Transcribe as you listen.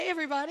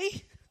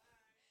everybody.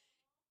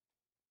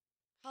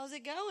 How's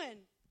it going?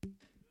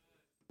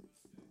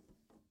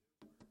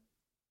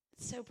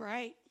 It's so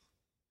bright.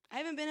 I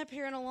haven't been up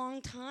here in a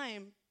long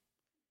time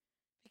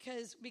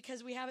because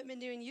we haven't been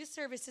doing youth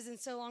services in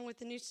so long with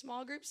the new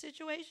small group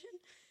situation.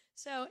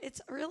 So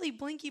it's really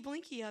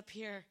blinky up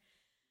here.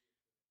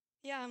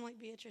 Yeah, I'm like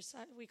Beatrice.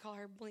 We call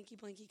her Blinky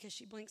because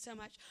she blinks so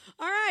much.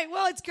 All right,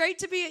 well, it's great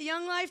to be at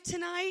Young Life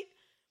tonight.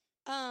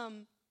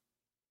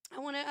 I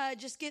want to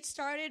just get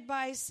started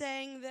by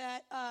saying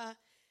that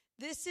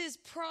this is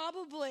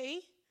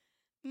probably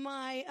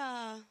my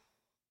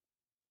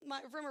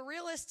from a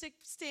realistic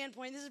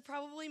standpoint, this is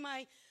probably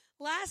my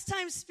last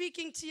time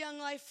speaking to Young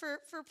Life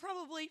for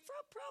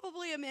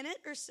probably a minute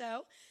or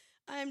so.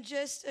 I'm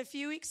just a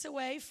few weeks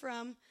away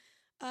from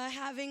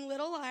having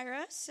little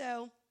Lyra,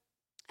 so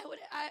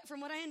from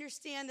what I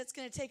understand, that's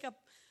going to take up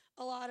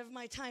a lot of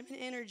my time and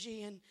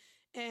energy and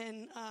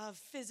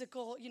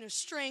physical,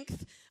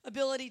 strength,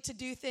 ability to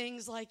do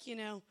things like,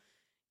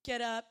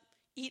 get up,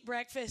 eat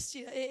breakfast.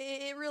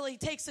 It really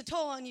takes a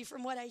toll on you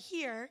from what I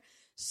hear.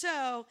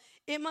 So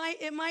it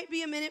might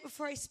be a minute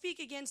before I speak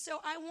again. So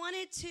I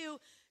wanted to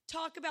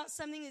talk about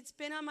something that's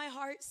been on my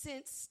heart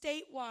since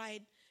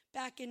statewide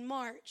back in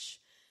March.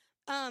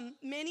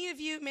 Many of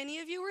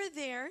you were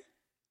there.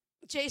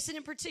 Jason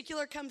in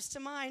particular comes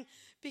to mind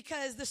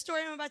because the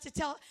story I'm about to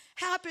tell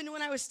happened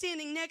when I was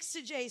standing next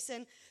to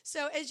Jason.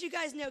 So as you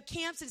guys know,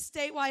 camps and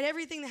statewide,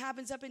 everything that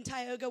happens up in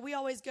Tioga, we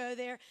always go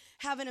there,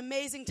 have an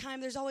amazing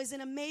time. There's always an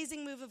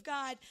amazing move of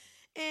God.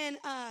 And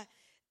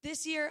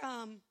this year,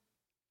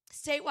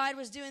 statewide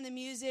was doing the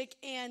music,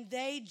 and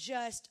they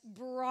just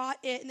brought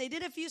it. And they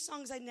did a few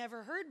songs I'd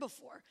never heard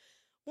before.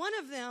 One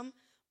of them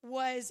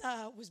was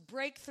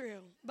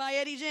Breakthrough by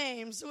Eddie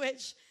James,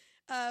 which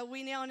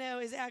we now know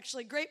is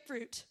actually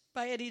Grapefruit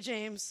by Eddie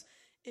James,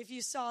 if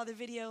you saw the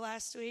video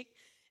last week.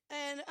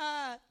 And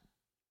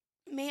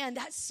man,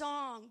 that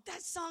song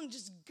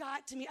just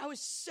got to me. I was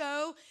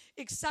so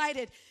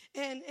excited.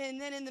 And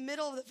then in the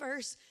middle of the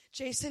verse,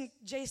 Jason,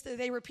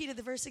 they repeated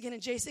the verse again,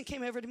 and Jason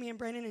came over to me and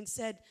Brennan and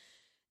said,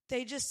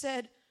 they just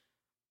said,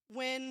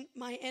 when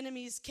my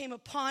enemies came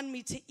upon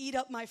me to eat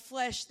up my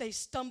flesh, they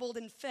stumbled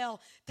and fell.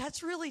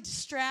 That's really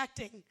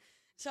distracting.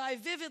 So I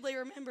vividly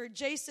remember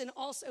Jason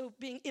also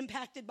being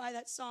impacted by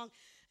that song.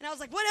 And I was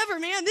like, whatever,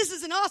 man, this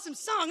is an awesome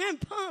song. I'm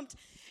pumped.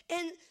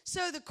 And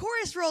so the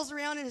chorus rolls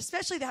around, and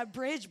especially that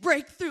bridge,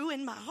 breakthrough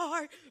in my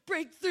heart,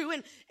 breakthrough.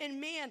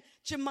 And man,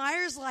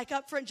 Jamir's like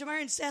up front.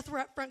 Jamir and Seth were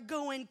up front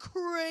going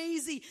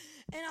crazy.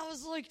 And I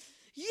was like,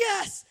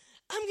 yes,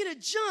 I'm going to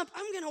jump.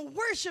 I'm going to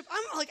worship.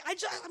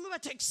 I'm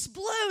about to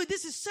explode.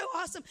 This is so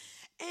awesome.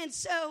 And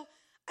so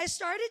I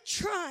started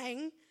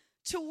trying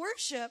to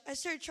worship. I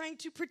started trying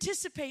to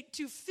participate,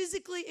 to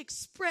physically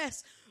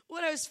express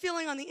what I was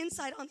feeling on the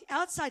inside, on the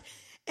outside.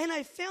 And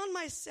I found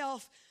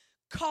myself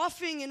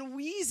coughing and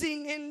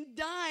wheezing and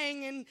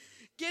dying and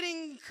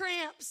getting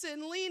cramps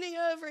and leaning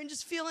over and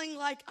just feeling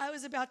like I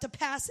was about to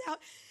pass out.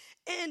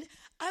 And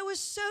I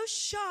was so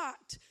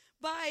shocked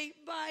by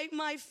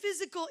my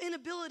physical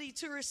inability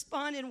to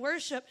respond in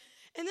worship.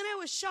 And then I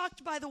was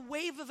shocked by the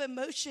wave of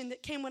emotion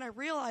that came when I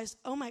realized,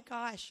 oh my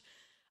gosh,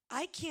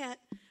 I can't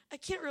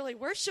really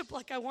worship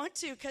like I want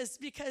to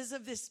because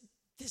of this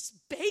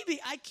baby.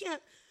 I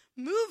can't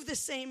move the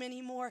same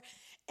anymore.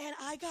 And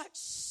I got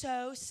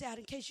so sad.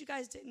 In case you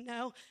guys didn't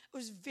know, I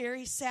was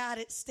very sad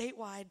at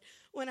statewide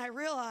when I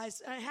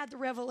realized, and I had the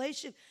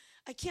revelation,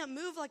 I can't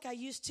move like I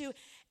used to,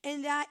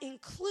 and that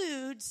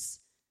includes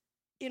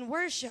in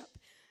worship.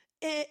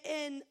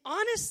 And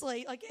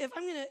honestly, like if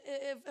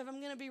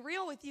I'm gonna be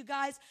real with you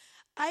guys,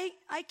 I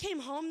came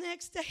home the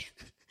next day,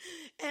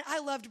 and I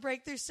loved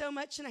Breakthrough so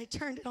much, and I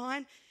turned it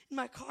on in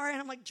my car, and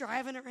I'm like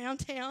driving around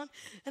town,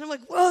 and I'm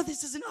like, whoa,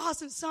 this is an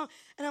awesome song,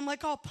 and I'm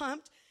like all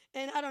pumped.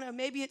 And I don't know,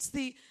 maybe it's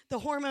the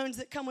hormones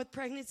that come with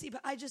pregnancy,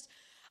 but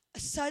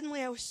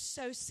suddenly I was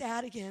so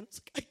sad again. It's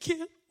like, I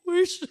can't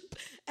worship.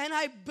 And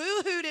I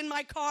boo-hooed in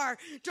my car,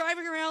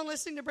 driving around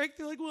listening to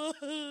Breakthrough, like, whoa,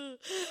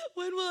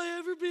 when will I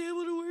ever be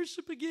able to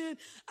worship again?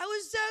 I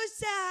was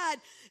so sad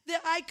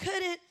that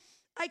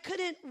I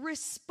couldn't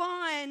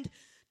respond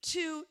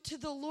to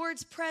the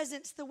Lord's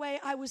presence the way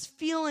I was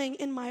feeling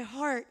in my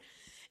heart.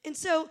 And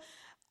so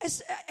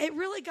it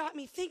really got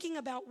me thinking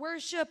about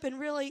worship and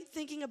really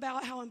thinking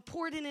about how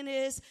important it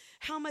is,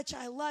 how much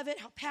I love it,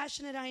 how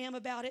passionate I am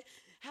about it,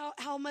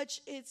 how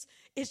much it's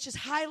just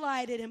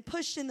highlighted and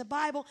pushed in the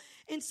Bible.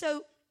 And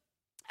so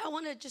I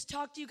want to just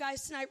talk to you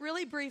guys tonight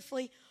really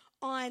briefly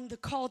on the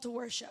call to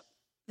worship,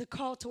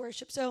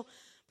 So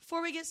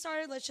before we get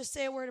started, let's just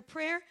say a word of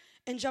prayer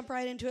and jump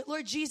right into it.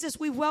 Lord Jesus,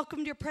 we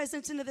welcomed your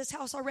presence into this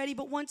house already,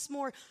 but once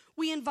more,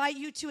 we invite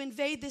you to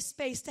invade this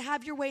space, to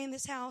have your way in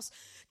this house.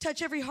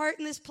 Touch every heart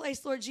in this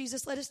place, Lord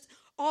Jesus. Let us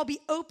all be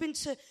open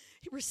to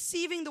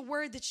receiving the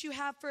word that you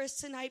have for us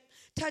tonight.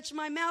 Touch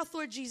my mouth,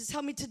 Lord Jesus.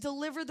 Help me to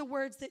deliver the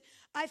words that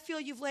I feel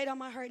you've laid on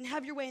my heart, and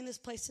have your way in this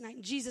place tonight.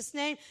 In Jesus'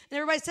 name. And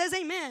everybody says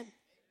amen.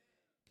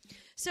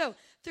 So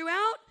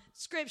throughout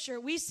Scripture,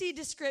 we see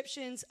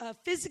descriptions of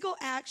physical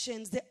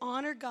actions that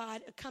honor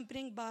God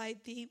accompanied by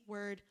the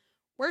word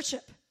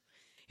worship.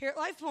 Here at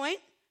Life Point,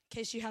 in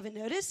case you haven't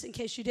noticed, in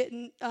case you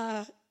didn't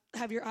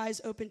have your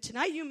eyes open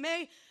tonight, you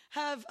may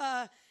have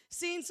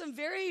seen some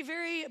very,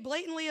 very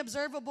blatantly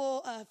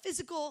observable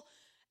physical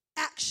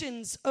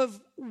acts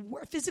of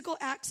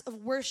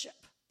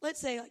worship.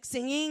 Let's say like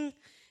singing,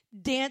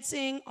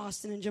 dancing,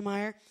 Austin and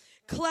Jamire,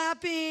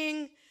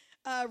 clapping,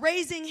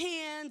 raising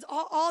hands,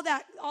 all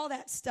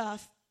that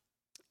stuff.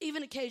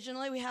 Even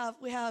occasionally, we have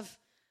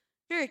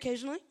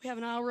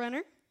an aisle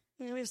runner.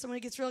 We have someone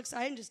who gets real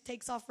excited and just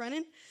takes off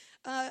running.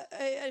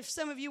 If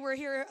some of you were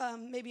here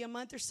maybe a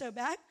month or so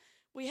back,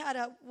 we had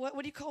what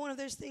do you call one of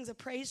those things? A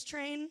praise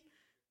train,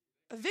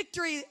 a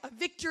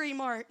victory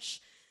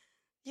march.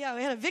 Yeah,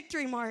 we had a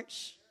victory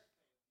march.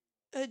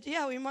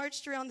 We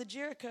marched around the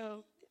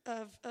Jericho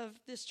of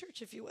this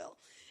church, if you will.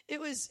 It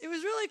was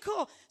really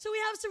cool. So we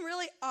have some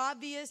really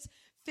obvious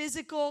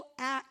physical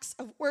acts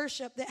of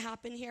worship that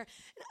happen here.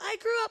 And I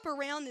grew up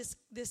around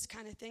this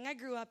kind of thing. I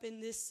grew up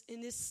in this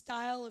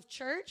style of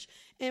church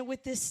and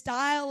with this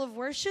style of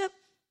worship.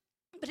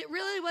 But it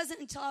really wasn't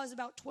until I was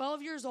about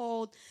 12 years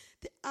old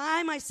that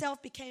I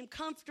myself became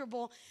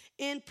comfortable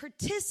in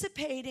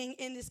participating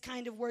in this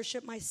kind of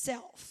worship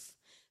myself.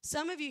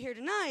 Some of you here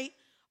tonight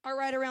are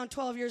right around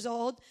 12 years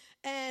old,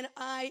 and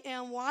I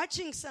am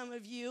watching some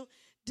of you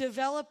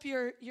develop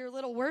your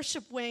little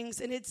worship wings,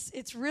 and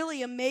it's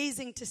really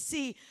amazing to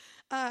see.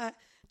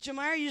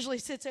 Jamire usually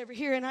sits over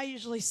here, and I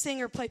usually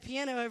sing or play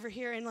piano over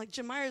here, and like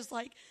Jamire's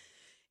like,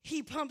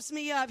 he pumps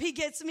me up. He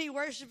gets me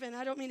worshiping.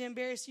 I don't mean to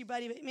embarrass you,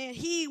 buddy, but man,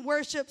 he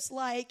worships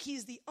like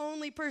he's the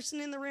only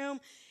person in the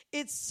room.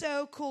 It's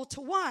so cool to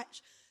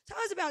watch. So I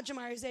was about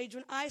Jamire's age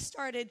when I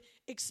started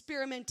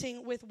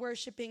experimenting with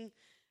worshiping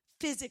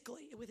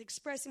physically, with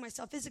expressing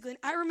myself physically. And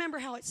I remember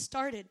how it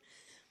started.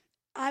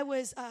 We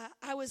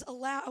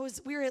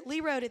were at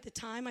Lee Road at the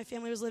time. My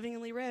family was living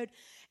in Lee Road.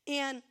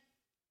 And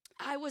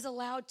I was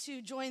allowed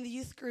to join the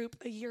youth group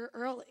a year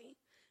early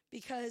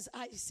because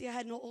I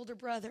had an older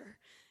brother.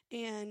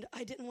 And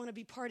I didn't want to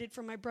be parted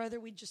from my brother.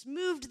 We just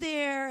moved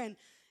there and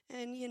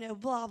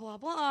blah, blah,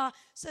 blah.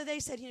 So they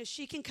said,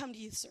 she can come to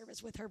youth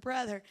service with her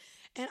brother.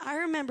 And I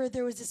remember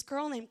there was this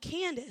girl named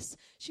Candace.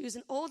 She was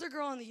an older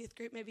girl in the youth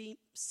group, maybe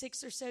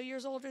 6 or so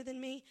years older than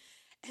me.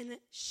 And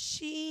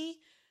she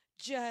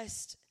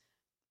just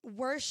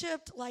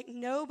worshiped like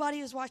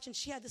nobody was watching.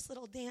 She had this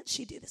little dance.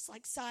 She'd do this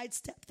like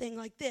sidestep thing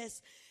like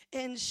this.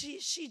 And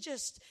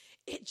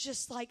it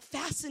just like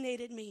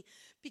fascinated me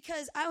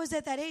because I was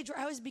at that age where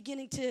I was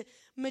beginning to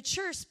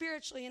mature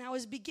spiritually and I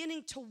was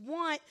beginning to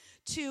want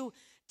to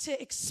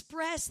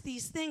express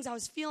these things I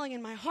was feeling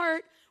in my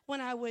heart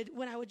when I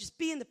would just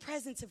be in the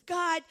presence of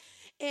God.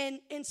 And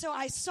so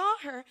I saw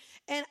her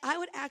and I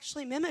would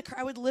actually mimic her.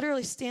 I would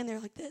literally stand there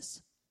like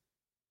this,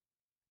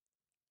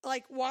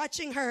 like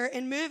watching her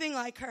and moving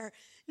like her,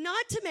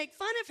 not to make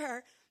fun of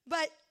her,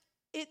 but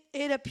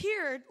it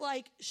appeared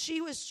like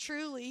she was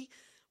truly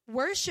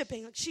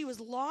worshiping, like she was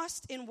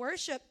lost in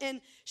worship,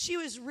 and she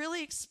was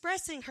really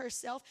expressing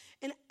herself,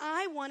 and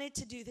I wanted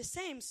to do the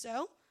same.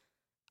 So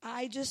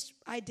I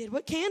did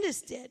what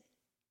Candace did.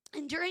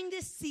 And during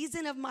this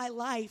season of my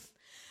life,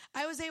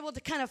 I was able to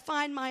kind of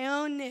find my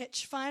own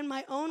niche, find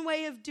my own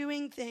way of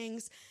doing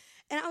things,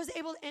 and I was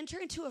able to enter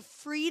into a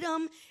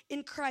freedom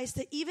in Christ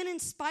that even in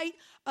spite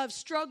of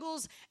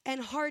struggles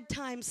and hard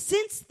times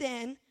since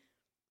then,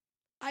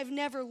 I've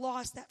never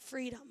lost that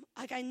freedom.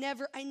 Like I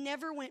never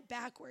went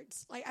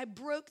backwards. Like I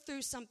broke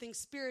through something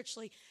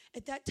spiritually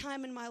at that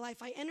time in my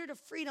life. I entered a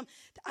freedom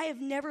that I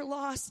have never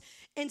lost.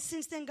 And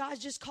since then, God's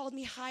just called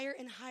me higher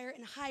and higher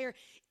and higher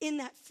in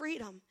that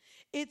freedom.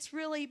 It's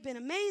really been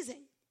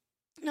amazing.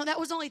 Now, that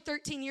was only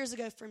 13 years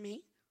ago for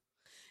me.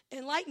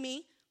 And like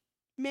me,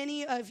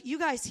 many of you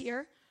guys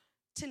here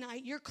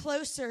tonight, you're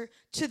closer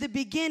to the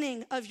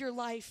beginning of your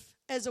life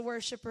as a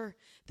worshiper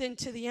than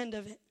to the end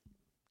of it,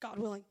 God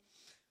willing.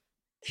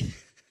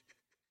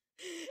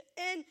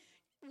 And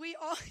we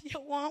all,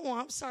 womp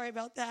womp, sorry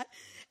about that.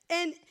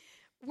 And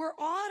we're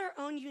all at our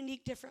own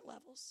unique different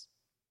levels.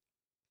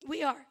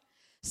 We are.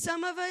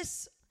 Some of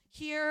us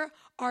here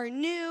are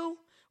new.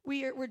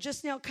 We're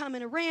just now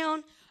coming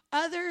around.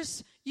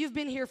 Others, you've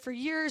been here for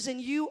years and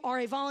you are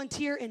a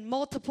volunteer in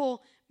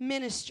multiple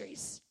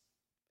ministries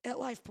at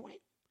Life Point.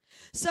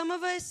 Some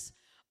of us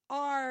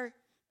are,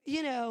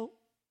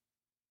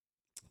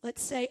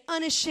 let's say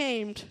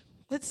unashamed.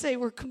 Let's say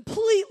we're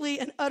completely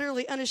and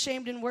utterly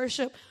unashamed in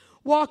worship.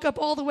 Walk up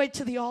all the way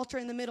to the altar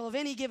in the middle of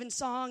any given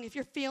song. If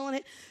you're feeling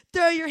it,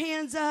 throw your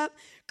hands up,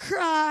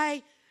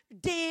 cry,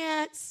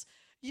 dance,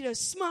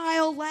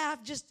 smile,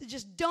 laugh.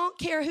 Just don't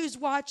care who's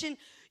watching.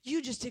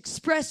 You just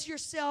express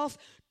yourself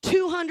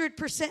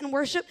 200% in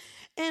worship.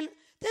 And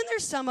then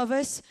there's some of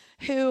us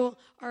who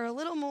are a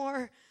little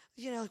more,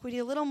 like we need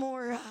a little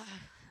more,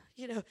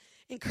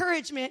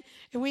 encouragement,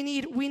 and we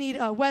need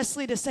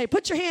Wesley to say,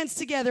 put your hands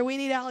together. We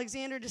need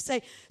Alexander to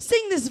say,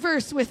 sing this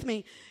verse with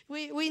me.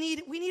 We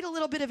need a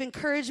little bit of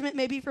encouragement,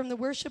 maybe from the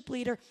worship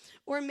leader,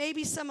 or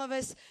maybe some of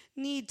us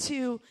need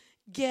to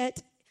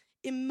get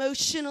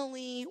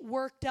emotionally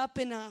worked up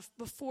enough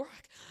before,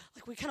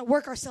 like we kind of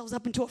work ourselves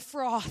up into a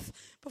froth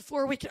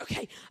before we can,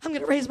 okay, I'm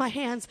going to raise my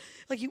hands.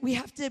 Like we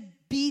have to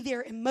be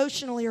there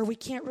emotionally or we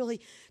can't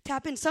really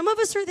tap in. Some of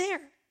us are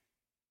there.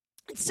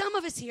 And some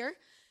of us here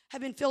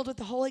have been filled with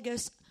the Holy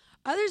Ghost.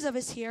 Others of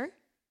us here,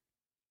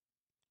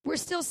 we're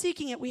still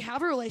seeking it. We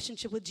have a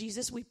relationship with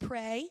Jesus. We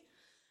pray.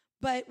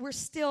 But we're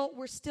still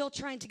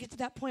trying to get to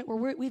that point where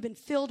we've been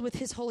filled with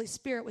his Holy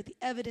Spirit with the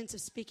evidence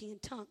of speaking in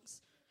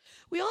tongues.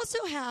 We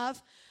also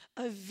have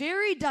a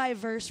very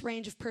diverse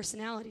range of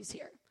personalities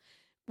here.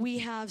 We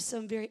have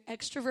some very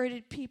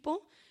extroverted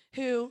people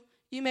who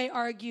you may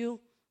argue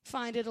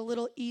find it a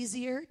little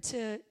easier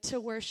to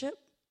worship,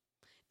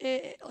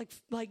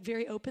 like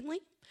very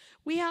openly.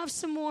 We have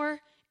some more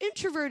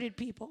introverted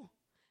people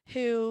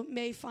who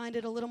may find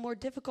it a little more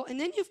difficult. And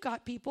then you've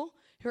got people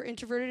who are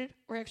introverted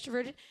or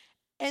extroverted,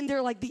 and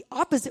they're like the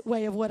opposite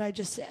way of what I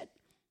just said.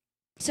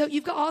 So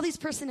you've got all these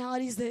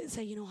personalities that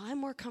say, I'm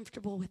more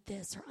comfortable with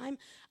this, or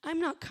I'm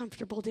not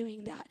comfortable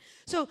doing that.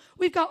 So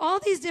we've got all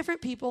these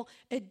different people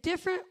at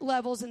different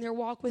levels in their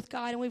walk with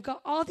God, and we've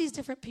got all these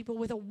different people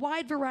with a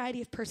wide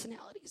variety of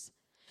personalities.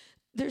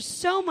 There's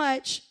so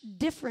much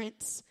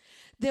difference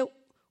that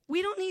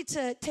we don't need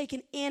to take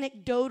an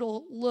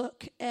anecdotal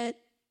look at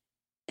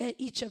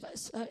each of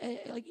us,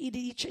 like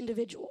each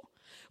individual.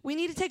 We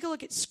need to take a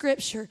look at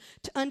Scripture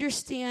to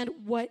understand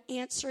what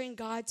answering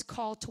God's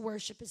call to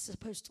worship is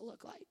supposed to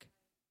look like.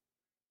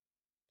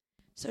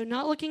 So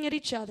not looking at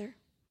each other,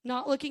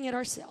 not looking at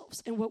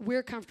ourselves and what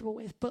we're comfortable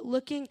with, but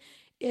looking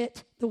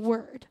at the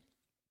Word.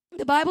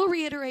 The Bible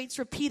reiterates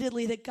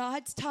repeatedly that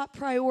God's top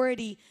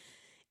priority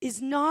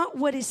is not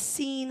what is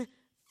seen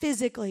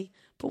physically,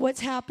 but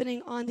what's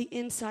happening on the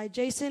inside.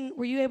 Jason,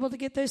 were you able to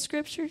get those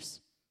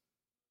scriptures?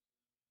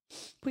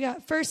 We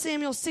got 1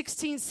 Samuel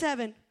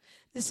 16:7.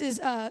 This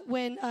is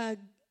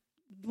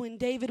when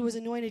David was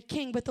anointed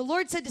king. But the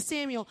Lord said to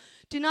Samuel,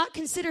 do not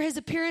consider his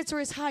appearance or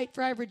his height,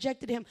 for I have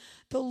rejected him.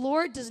 The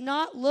Lord does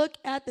not look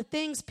at the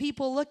things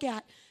people look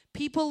at.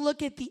 People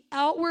look at the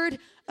outward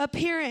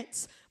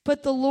appearance,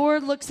 but the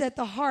Lord looks at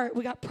the heart.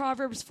 We got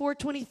Proverbs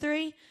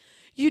 4:23.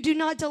 You do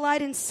not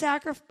delight in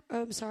sacrifice.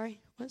 Oh, I'm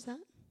sorry. What's that?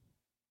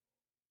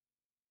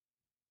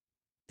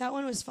 That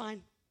one was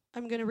fine.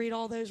 I'm going to read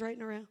all those right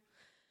in a row.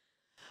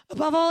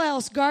 Above all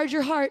else, guard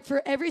your heart,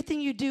 for everything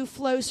you do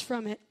flows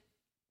from it.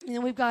 And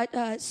then we've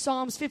got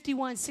Psalms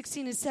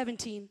 51:16 and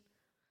 17.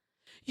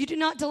 You do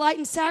not delight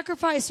in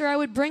sacrifice, or I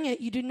would bring it.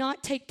 You do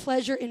not take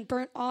pleasure in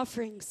burnt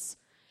offerings.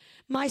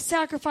 My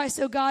sacrifice,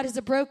 O God, is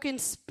a broken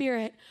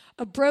spirit,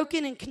 a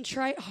broken and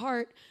contrite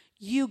heart.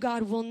 You,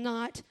 God, will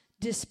not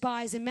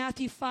despise. In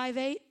Matthew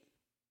 5:8,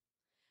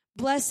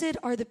 blessed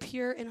are the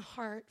pure in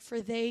heart,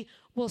 for they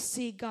will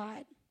see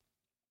God.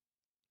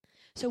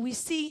 So we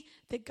see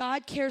that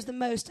God cares the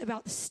most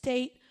about the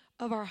state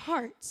of our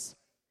hearts.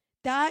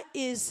 That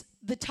is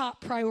the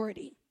top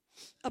priority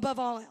above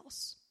all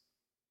else.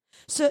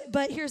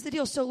 But here's the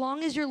deal. So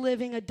long as you're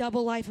living a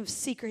double life of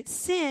secret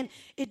sin,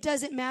 it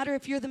doesn't matter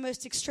if you're the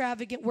most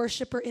extravagant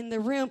worshiper in the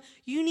room.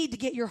 You need to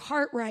get your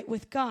heart right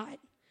with God.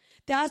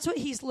 That's what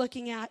he's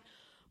looking at.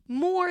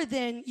 More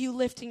than you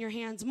lifting your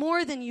hands,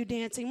 more than you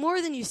dancing,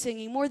 more than you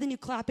singing, more than you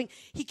clapping.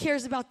 He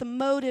cares about the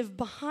motive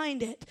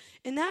behind it.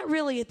 And that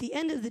really, at the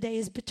end of the day,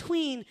 is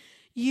between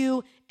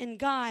you and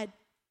God.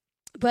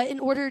 But in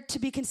order to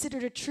be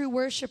considered a true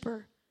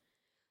worshiper,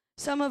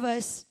 some of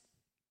us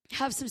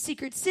have some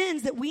secret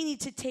sins that we need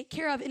to take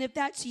care of. And if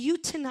that's you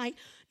tonight,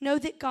 know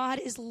that God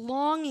is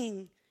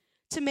longing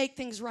to make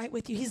things right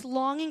with you. He's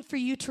longing for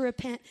you to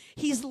repent.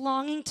 He's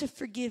longing to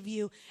forgive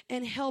you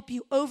and help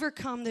you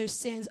overcome those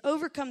sins,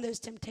 overcome those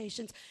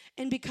temptations,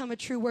 and become a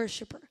true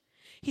worshiper.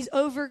 He's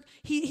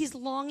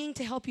longing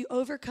to help you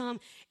overcome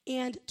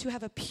and to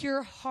have a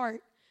pure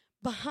heart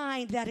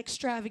behind that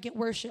extravagant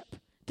worship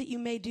that you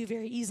may do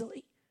very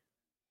easily.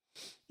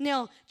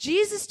 Now,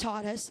 Jesus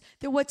taught us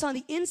that what's on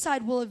the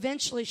inside will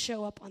eventually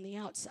show up on the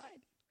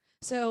outside.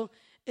 So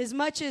as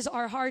much as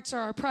our hearts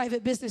are our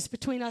private business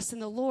between us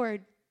and the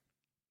Lord,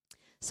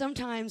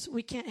 sometimes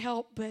we can't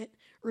help but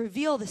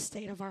reveal the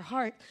state of our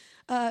heart.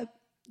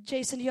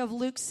 Jason, do you have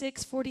Luke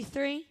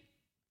 6:43?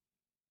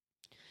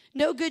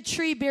 No good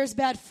tree bears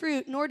bad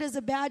fruit, nor does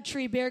a bad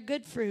tree bear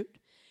good fruit.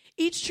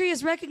 Each tree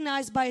is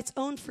recognized by its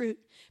own fruit.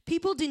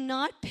 People do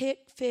not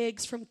pick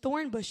figs from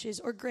thorn bushes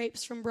or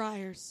grapes from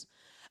briars.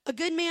 A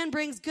good man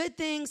brings good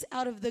things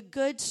out of the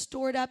good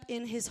stored up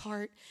in his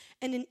heart,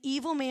 and an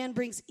evil man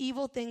brings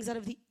evil things out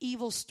of the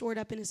evil stored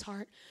up in his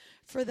heart.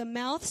 For the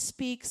mouth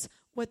speaks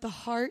what the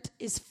heart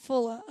is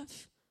full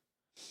of.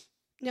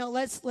 Now,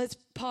 let's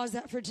pause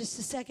that for just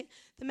a second.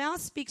 The mouth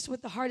speaks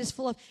what the heart is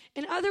full of.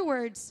 In other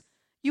words,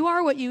 you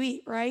are what you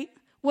eat, right?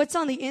 What's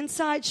on the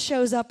inside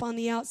shows up on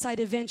the outside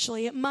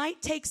eventually. It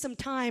might take some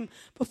time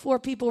before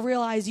people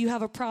realize you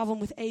have a problem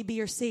with A,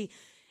 B, or C.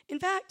 In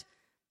fact,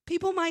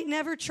 people might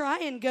never try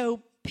and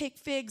go pick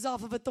figs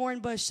off of a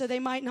thorn bush, so they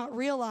might not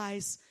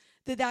realize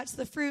that that's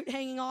the fruit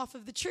hanging off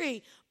of the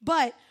tree.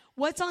 But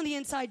what's on the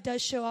inside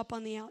does show up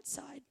on the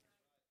outside.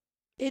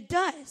 It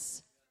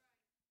does.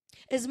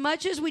 As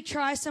much as we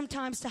try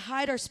sometimes to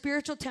hide our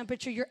spiritual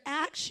temperature, your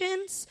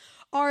actions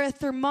are a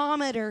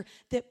thermometer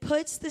that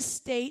puts the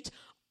state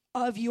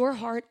of your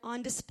heart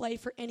on display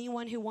for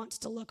anyone who wants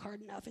to look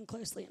hard enough and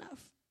closely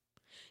enough.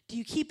 Do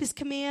you keep his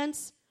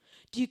commands?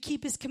 Do you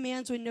keep his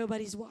commands when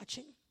nobody's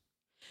watching?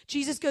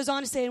 Jesus goes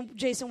on to say, and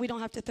Jason, we don't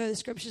have to throw the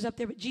scriptures up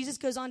there, but Jesus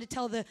goes on to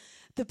tell the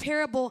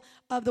parable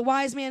of the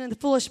wise man and the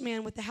foolish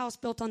man with the house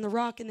built on the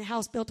rock and the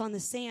house built on the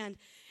sand.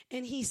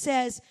 And he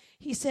says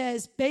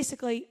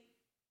basically,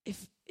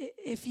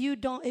 if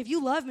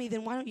you love me,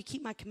 then why don't you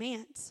keep my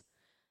commands?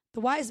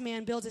 The wise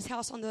man builds his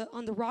house on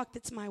the rock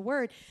that's my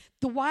word.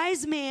 The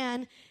wise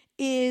man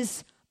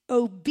is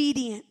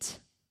obedient.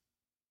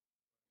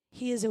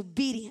 He is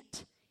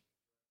obedient.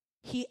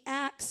 He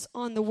acts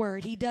on the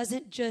word. He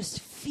doesn't just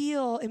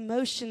feel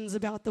emotions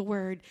about the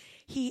word.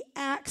 He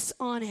acts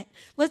on it.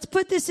 Let's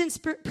put this in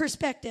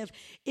perspective.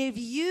 If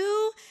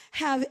you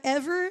have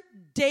ever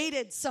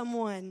dated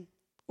someone,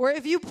 or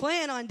if you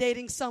plan on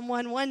dating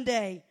someone one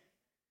day,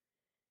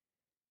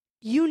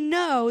 you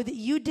know that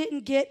you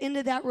didn't get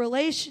into that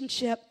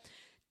relationship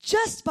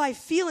just by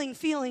feeling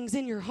feelings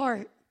in your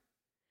heart.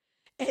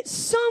 At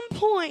some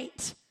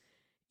point,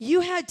 you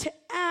had to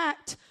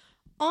act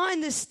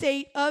on the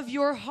state of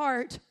your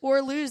heart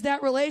or lose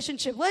that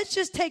relationship. Let's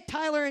just take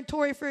Tyler and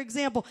Tori, for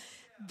example.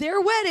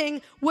 Their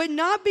wedding would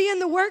not be in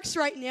the works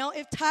right now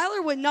if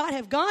Tyler would not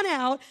have gone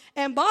out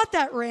and bought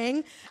that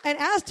ring and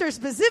asked her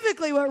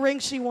specifically what ring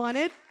she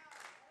wanted,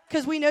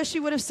 because we know she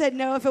would have said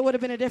no if it would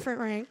have been a different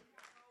ring.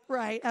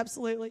 Right,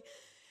 absolutely.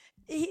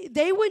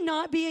 They would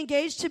not be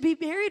engaged to be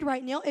married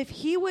right now if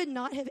he would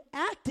not have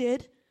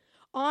acted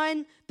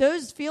on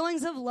those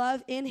feelings of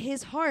love in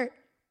his heart.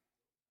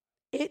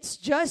 It's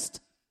just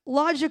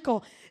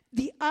logical.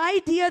 The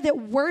idea that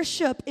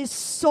worship is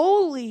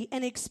solely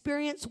an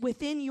experience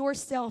within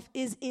yourself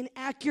is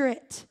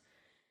inaccurate.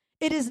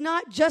 It is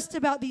not just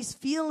about these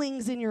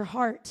feelings in your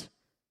heart.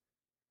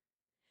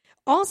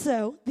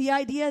 Also, the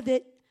idea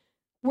that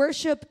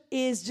worship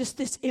is just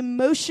this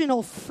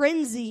emotional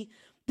frenzy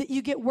that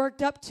you get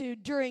worked up to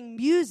during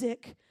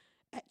music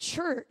at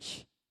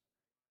church,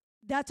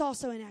 that's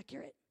also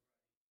inaccurate.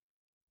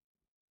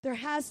 There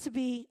has to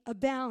be a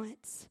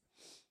balance.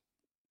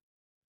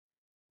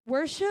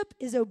 Worship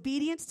is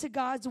obedience to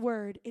God's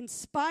word,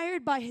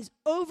 inspired by his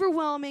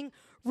overwhelming,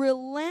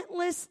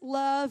 relentless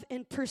love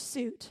and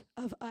pursuit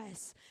of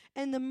us,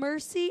 and the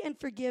mercy and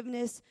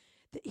forgiveness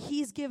that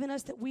he's given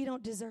us that we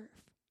don't deserve.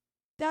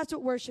 That's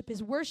what worship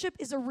is. Worship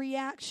is a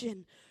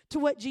reaction to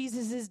what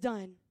Jesus has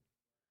done.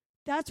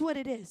 That's what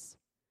it is.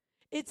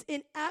 It's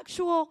an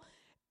actual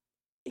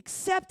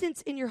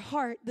acceptance in your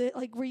heart, that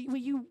like where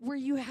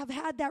you have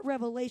had that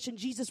revelation.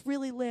 Jesus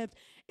really lived,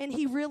 and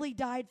he really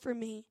died for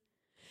me.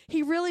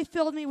 He really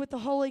filled me with the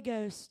Holy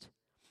Ghost.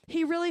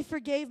 He really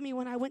forgave me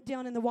when I went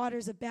down in the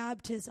waters of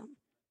baptism.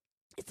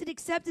 It's an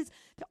acceptance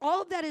that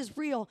all of that is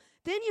real.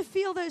 Then you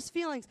feel those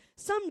feelings.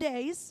 Some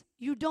days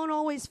you don't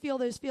always feel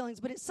those feelings,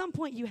 but at some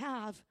point you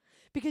have,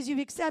 because you've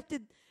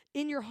accepted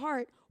in your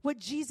heart what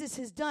Jesus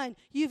has done.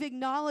 You've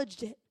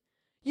acknowledged it.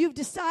 You've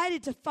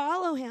decided to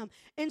follow him.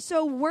 And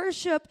so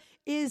worship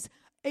is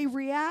a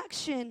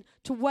reaction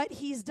to what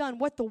he's done,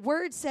 what the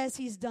word says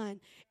he's done.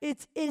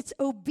 It's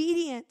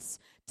obedience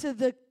to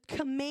the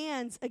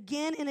commands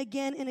again and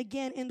again and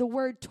again in the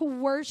word to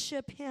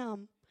worship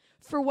him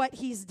for what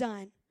he's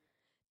done,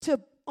 to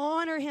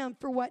honor him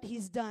for what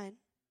he's done.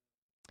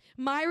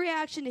 My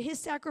reaction to his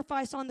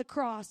sacrifice on the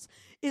cross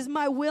is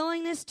my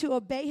willingness to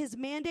obey his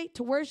mandate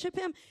to worship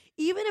him,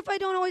 even if I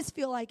don't always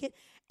feel like it,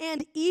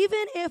 and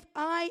even if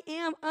I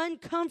am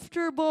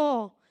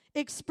uncomfortable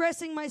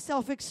expressing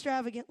myself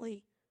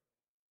extravagantly.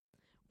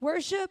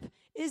 Worship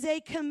is a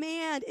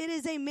command. It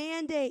is a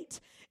mandate.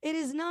 It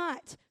is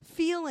not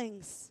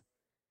feelings.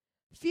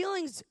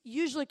 Feelings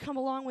usually come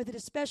along with it,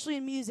 especially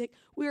in music.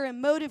 We are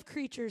emotive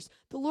creatures.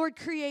 The Lord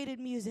created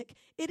music.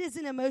 It is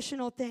an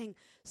emotional thing.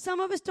 Some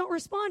of us don't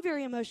respond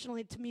very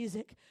emotionally to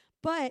music,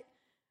 but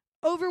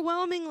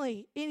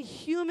overwhelmingly in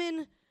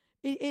humanity,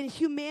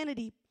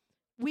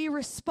 we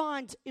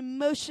respond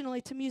emotionally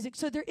to music.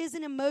 So there is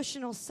an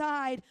emotional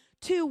side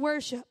to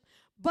worship.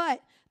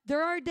 But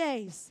there are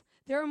days,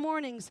 there are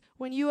mornings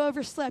when you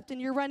overslept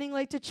and you're running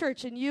late to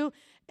church, and you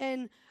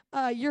and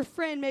your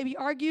friend maybe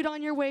argued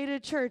on your way to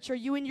church, or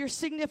you and your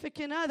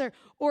significant other,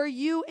 or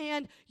you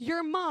and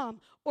your mom,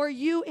 or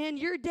you and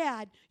your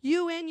dad,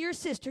 you and your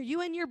sister,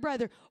 you and your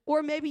brother,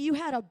 or maybe you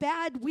had a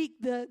bad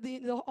week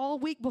the all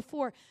week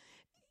before.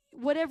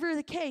 Whatever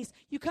the case,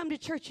 you come to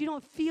church, you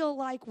don't feel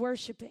like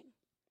worshiping.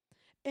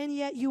 And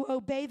yet you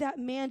obey that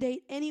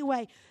mandate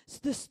anyway.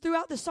 So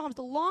throughout the Psalms,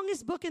 the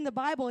longest book in the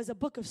Bible is a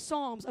book of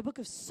Psalms, a book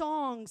of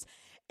songs.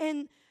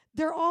 And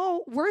they're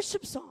all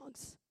worship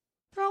songs.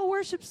 They're all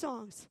worship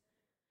songs.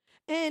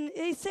 And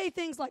they say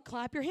things like,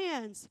 clap your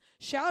hands,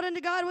 shout unto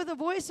God with a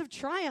voice of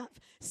triumph,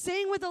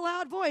 sing with a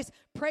loud voice,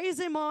 praise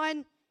him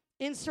on,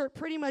 insert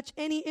pretty much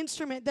any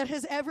instrument that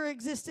has ever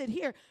existed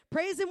here.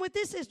 Praise him with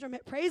this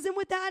instrument, praise him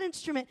with that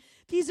instrument.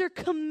 These are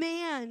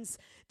commands.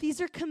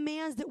 These are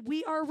commands that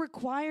we are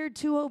required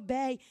to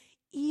obey,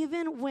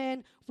 even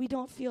when we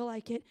don't feel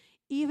like it,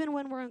 even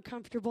when we're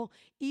uncomfortable,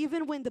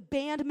 even when the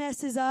band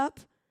messes up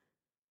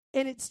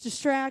and it's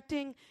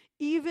distracting,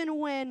 even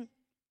when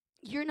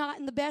you're not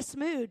in the best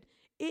mood.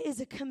 It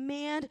is a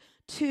command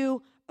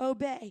to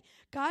obey.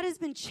 God has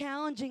been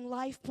challenging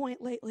Life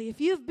Point lately. If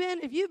you've been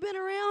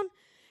around,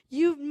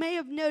 you may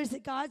have noticed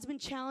that God's been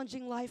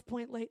challenging Life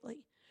Point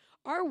lately.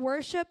 Our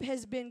worship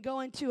has been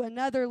going to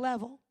another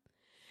level.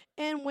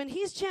 And when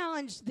he's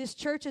challenged this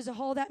church as a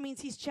whole, that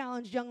means he's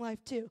challenged Young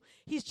Life too.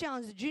 He's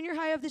challenged the junior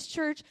high of this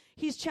church,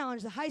 he's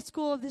challenged the high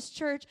school of this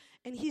church,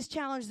 and he's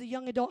challenged the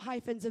young adult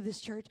hyphens of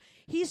this church.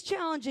 He's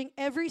challenging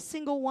every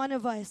single one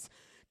of us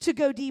to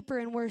go deeper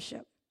in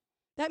worship.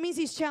 That means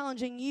he's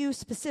challenging you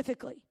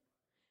specifically.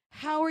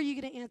 How are you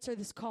going to answer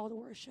this call to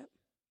worship?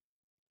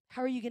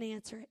 How are you going to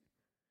answer it?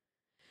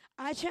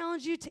 I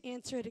challenge you to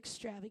answer it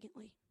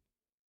extravagantly.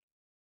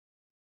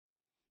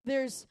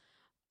 There's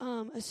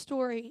a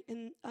story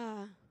in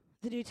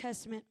the New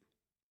Testament.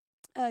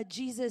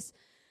 Jesus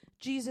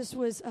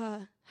was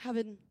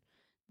having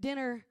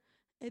dinner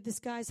at this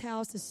guy's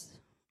house, this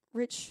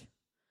rich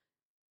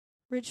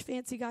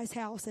fancy guy's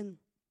house, and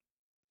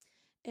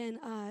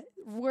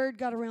word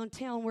got around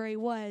town where he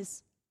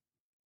was,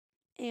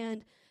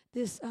 and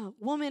this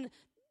woman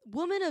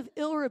of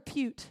ill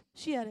repute.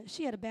 She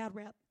had a bad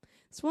rep.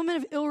 This woman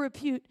of ill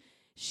repute.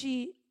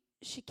 She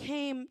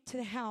came to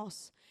the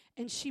house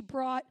and she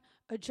brought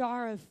a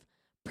jar of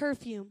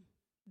perfume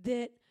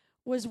that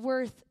was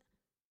worth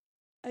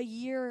a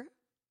year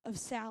of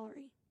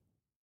salary.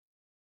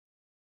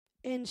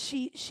 And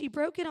she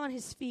broke it on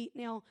his feet.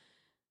 Now,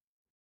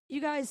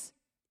 you guys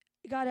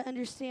got to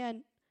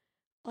understand,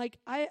 like,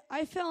 I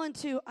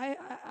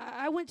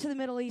went to the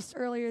Middle East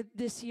earlier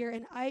this year,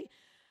 and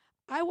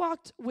I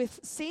walked with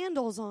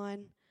sandals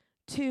on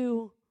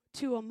to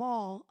a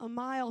mall, a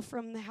mile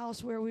from the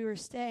house where we were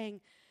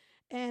staying,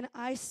 and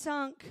I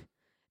sunk.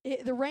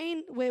 The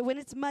rain, when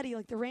it's muddy,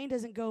 like the rain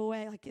doesn't go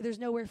away, like there's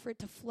nowhere for it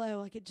to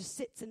flow, like it just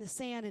sits in the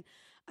sand. And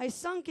I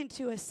sunk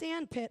into a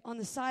sand pit on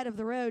the side of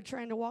the road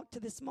trying to walk to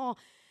this mall.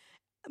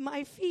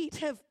 My feet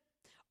have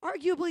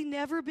arguably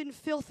never been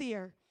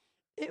filthier.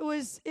 It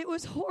was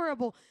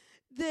horrible.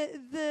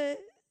 The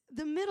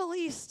Middle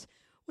East,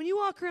 when you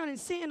walk around in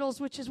sandals,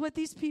 which is what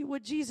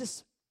what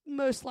Jesus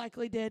most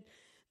likely did,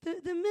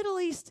 the Middle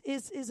East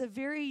is a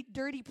very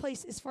dirty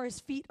place as far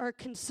as feet are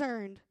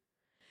concerned.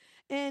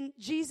 And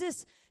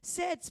Jesus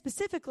said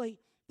specifically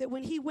that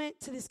when he went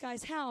to this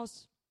guy's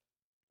house,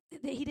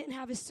 that he didn't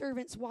have his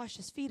servants wash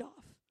his feet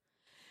off.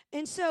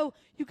 And so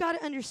you got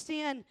to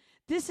understand,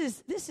 this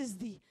is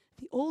the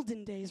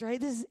olden days, right?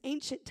 This is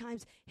ancient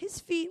times. His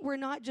feet were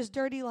not just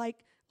dirty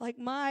like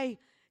my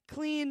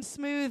clean,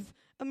 smooth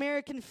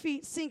American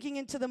feet sinking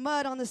into the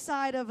mud on the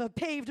side of a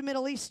paved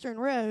Middle Eastern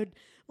road.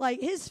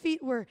 Like, his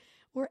feet were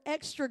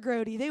extra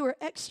grody. They were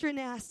extra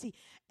nasty.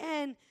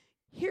 And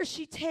here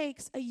she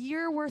takes a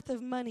year worth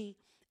of money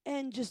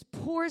and just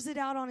pours it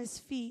out on his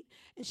feet,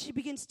 and she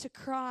begins to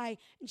cry,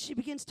 and she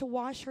begins to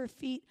wash her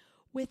feet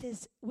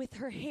with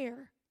her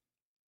hair.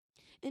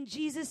 And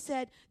Jesus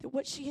said that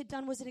what she had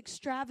done was an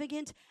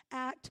extravagant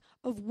act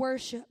of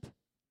worship.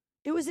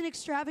 It was an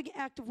extravagant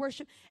act of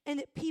worship, and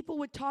that people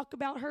would talk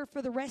about her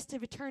for the rest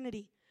of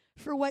eternity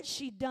for what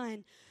she'd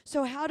done.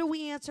 So how do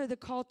we answer the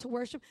call to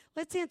worship?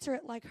 Let's answer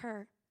it like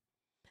her.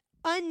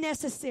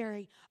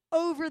 Unnecessary,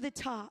 over the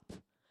top,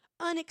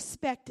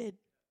 unexpected,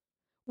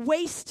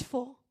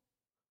 wasteful.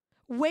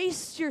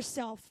 Waste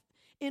yourself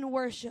in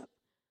worship.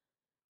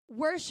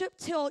 Worship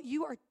till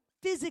you are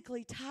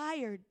physically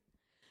tired.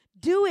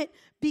 Do it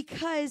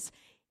because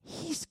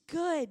he's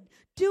good.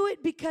 Do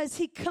it because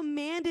he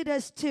commanded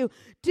us to.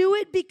 Do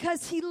it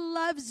because he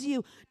loves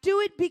you. Do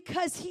it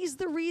because he's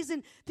the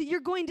reason that you're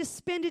going to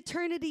spend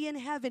eternity in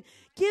heaven.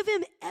 Give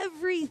him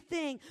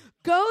everything.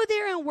 Go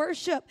there and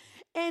worship.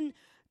 And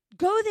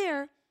go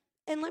there,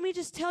 and let me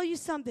just tell you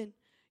something.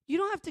 You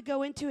don't have to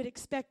go into it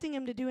expecting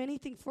him to do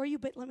anything for you,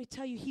 but let me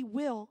tell you, he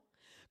will.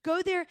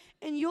 Go there,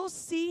 and you'll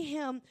see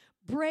him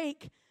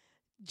break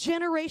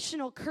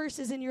generational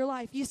curses in your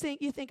life. You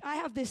think, I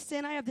have this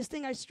sin, I have this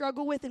thing I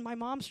struggle with, and my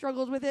mom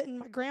struggles with it, and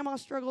my grandma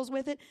struggles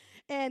with it,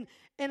 and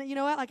you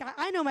know what, like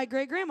I know my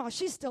great-grandma,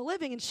 she's still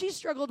living, and she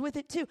struggled with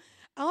it too.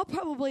 I'll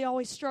probably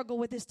always struggle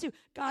with this too.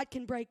 God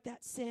can break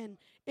that sin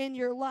in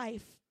your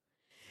life.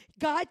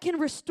 God can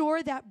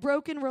restore that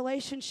broken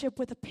relationship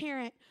with a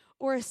parent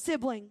or a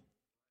sibling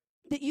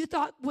that you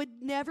thought would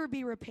never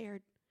be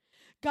repaired.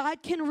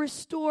 God can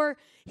restore,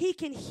 he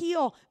can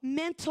heal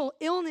mental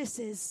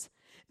illnesses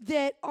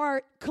that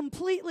are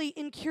completely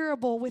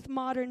incurable with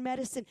modern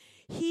medicine.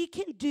 He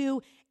can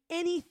do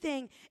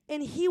anything,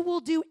 and he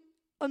will do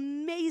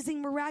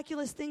amazing,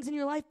 miraculous things in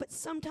your life, but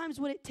sometimes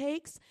what it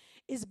takes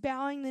is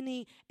bowing the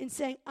knee and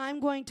saying, I'm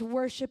going to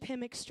worship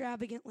him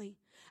extravagantly.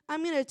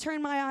 I'm going to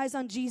turn my eyes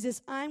on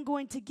Jesus. I'm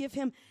going to give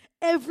him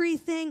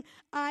everything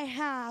I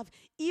have,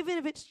 even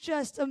if it's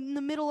just in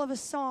the middle of a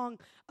song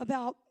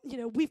about,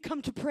 we've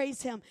come to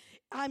praise him.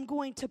 I'm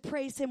going to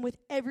praise him with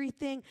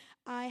everything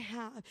I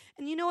have.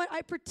 And you know what?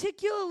 I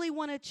particularly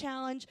want to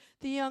challenge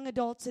the young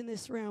adults in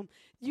this room.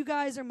 You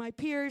guys are my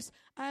peers.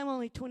 I'm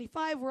only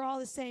 25. We're all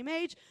the same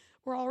age.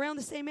 We're all around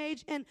the same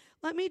age. And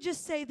let me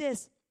just say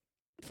this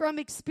from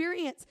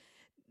experience.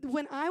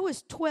 When I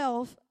was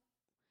 12,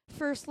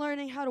 first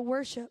learning how to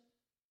worship,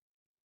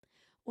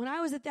 when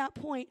I was at that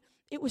point,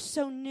 it was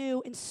so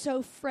new and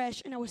so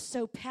fresh, and I was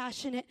so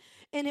passionate,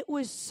 and it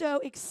was so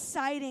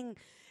exciting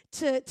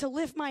to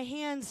lift my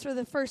hands for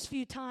the first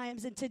few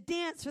times and to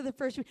dance for the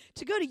first few,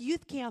 to go to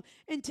youth camp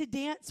and to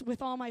dance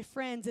with all my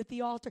friends at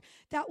the altar.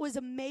 That was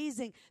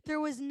amazing.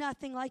 There was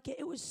nothing like it.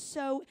 It was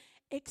so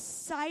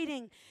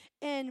exciting.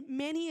 And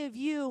many of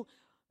you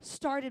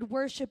started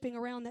worshiping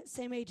around that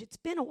same age. It's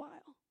been a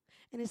while,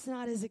 and it's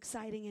not as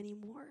exciting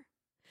anymore.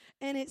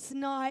 And it's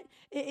not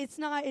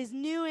as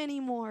new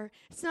anymore.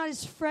 It's not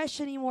as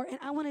fresh anymore. And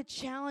I want to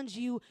challenge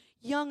you,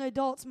 young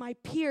adults, my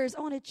peers.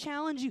 I want to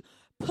challenge you.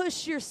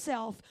 Push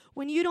yourself.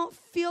 When you don't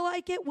feel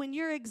like it, when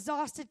you're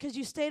exhausted because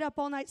you stayed up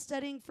all night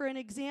studying for an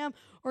exam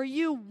or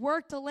you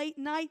worked a late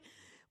night,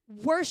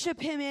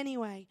 worship him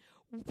anyway.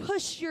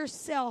 Push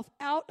yourself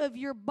out of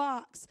your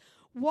box.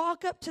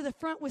 Walk up to the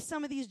front with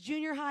some of these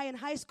junior high and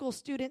high school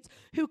students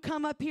who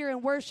come up here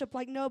and worship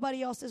like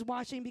nobody else is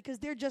watching because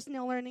they're just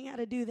now learning how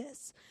to do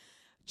this.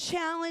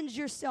 Challenge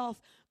yourself.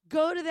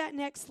 Go to that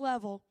next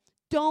level.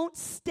 Don't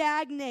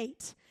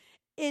stagnate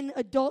in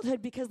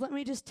adulthood, because let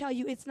me just tell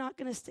you, it's not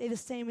going to stay the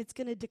same. It's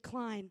going to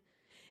decline.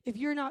 If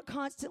you're not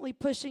constantly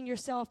pushing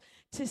yourself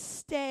to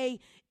stay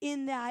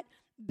in that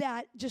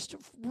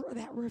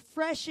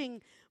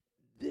refreshing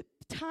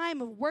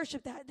time of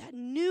worship, that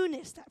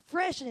newness, that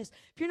freshness,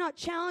 if you're not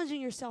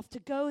challenging yourself to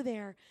go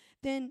there,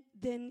 then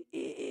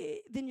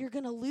you're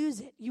going to lose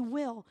it. You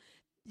will.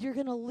 You're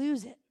going to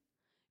lose it.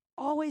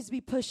 Always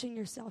be pushing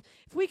yourself.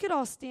 If we could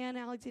all stand,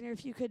 Alexander,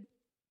 if you could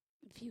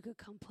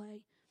come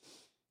play.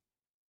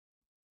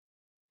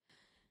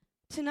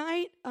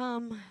 Tonight,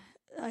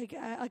 like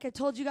I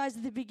told you guys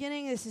at the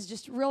beginning, this is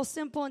just real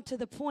simple and to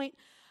the point.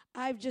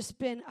 I've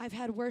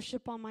had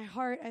worship on my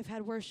heart. I've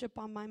had worship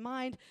on my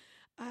mind.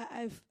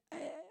 I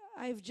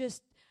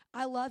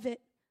love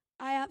it.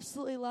 I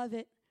absolutely love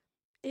it.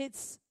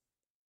 It's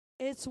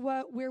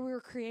where we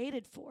were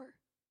created for.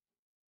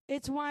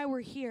 It's why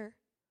we're here.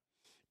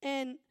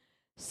 And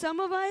some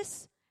of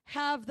us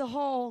have the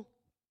whole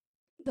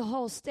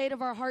state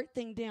of our heart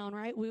thing down,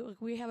 right?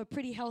 We have a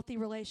pretty healthy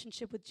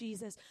relationship with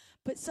Jesus.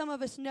 But some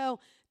of us know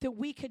that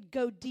we could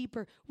go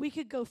deeper. We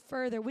could go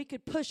further. We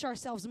could push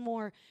ourselves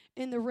more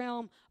in the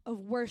realm of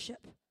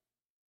worship,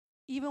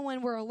 even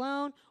when we're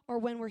alone or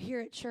when we're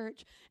here at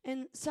church.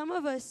 And some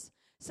of us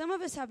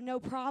have no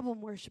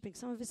problem worshiping.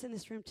 Some of us in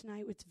this room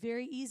tonight, it's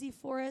very easy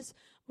for us.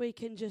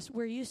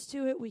 We're used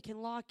to it. We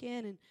can lock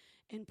in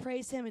and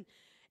praise him.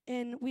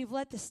 And we've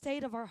let the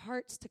state of our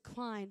hearts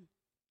decline.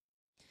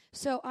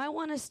 So I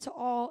want us to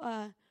all,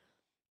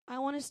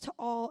 we're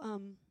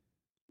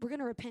going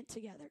to repent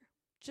together,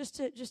 just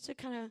to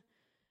kind of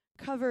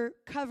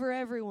cover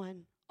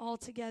everyone all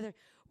together.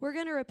 We're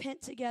going to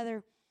repent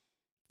together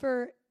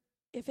for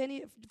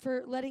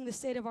letting the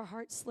state of our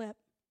hearts slip.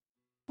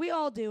 We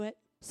all do it.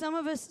 Some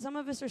of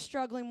us are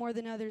struggling more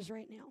than others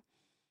right now,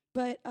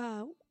 but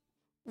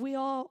we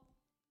all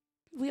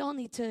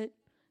need to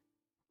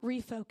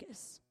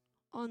refocus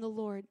on the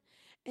Lord.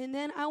 And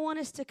then I want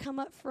us to come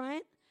up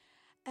front.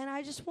 And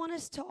I just want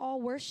us to all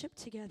worship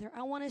together.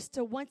 I want us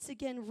to once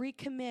again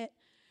recommit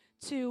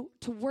to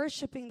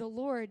worshiping the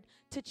Lord,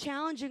 to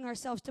challenging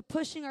ourselves, to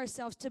pushing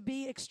ourselves to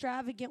be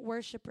extravagant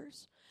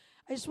worshipers.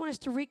 I just want us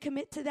to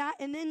recommit to that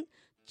and then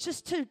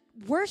just to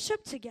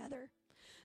worship together.